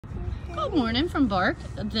Good morning from Bark.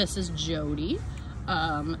 This is Jodi.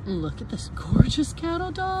 Look at this gorgeous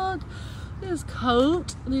cattle dog. His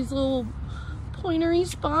coat, these little pointery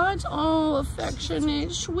spots, all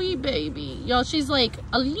affectionate, sweet baby. Y'all, she's like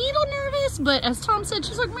a little nervous, but as Tom said,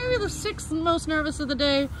 she's like maybe the 6th most nervous of the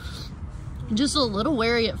day. Just a little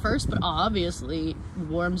wary at first, but obviously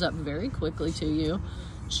warms up very quickly to you.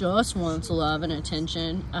 Just wants love and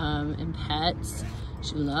attention and pets.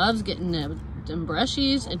 She loves getting them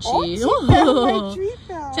brushies, and she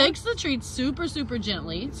takes the treats super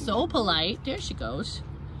gently, so polite. There she goes.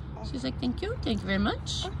 She's like, thank you very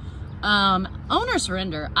much. Owner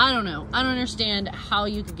surrender. I don't know, I don't understand how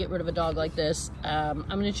you could get rid of a dog like this. I'm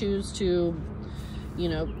gonna choose to, you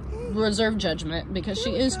know, reserve judgment because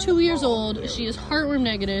she is 2 years old. She is heartworm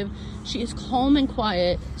negative. She is calm and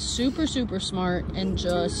quiet, super smart, and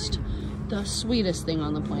just the sweetest thing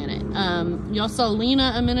on the planet. Y'all saw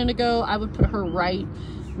Lena a minute ago. I would put her right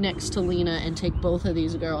next to Lena and take both of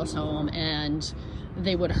these girls home, and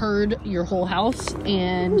they would herd your whole house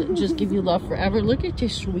and just give you love forever. Look at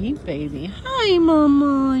this sweet baby. Hi,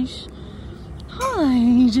 mamas.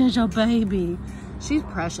 Hi, little baby. She's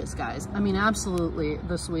precious, guys. I mean, absolutely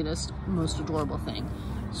the sweetest, most adorable thing.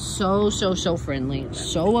 So friendly,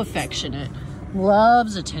 so affectionate,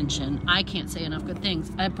 loves attention. I can't say enough good things.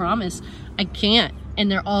 I promise I can't, and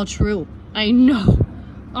they're all true. I know.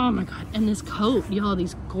 Oh my God. And this coat, y'all,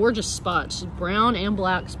 these gorgeous spots, brown and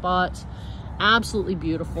black spots, absolutely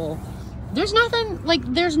beautiful. There's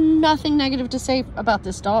nothing negative to say about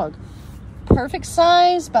this dog. Perfect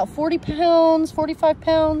size, about 40 pounds, 45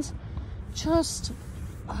 pounds. Just,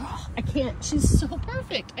 oh, I can't, she's so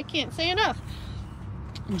perfect. I can't say enough.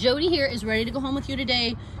 Jodi here is ready to go home with you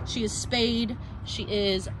today. She is spayed. She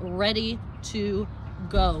is ready to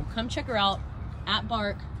go. Come check her out at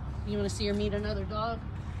Bark. You want to see her meet another dog?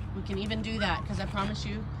 We can even do that, because I promise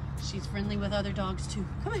you, she's friendly with other dogs too.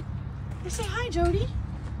 Come on. Say hi, Jodi.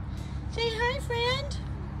 Say hi, friend.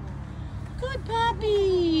 Good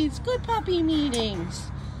puppies. Good puppy meetings.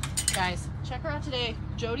 Guys, check her out today.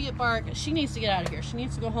 Jodi at Bark. She needs to get out of here. She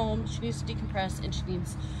needs to go home. She needs to decompress, and she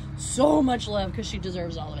needs so much love because she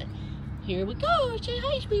deserves all of it. Here we go. Say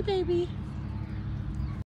hi, sweet baby.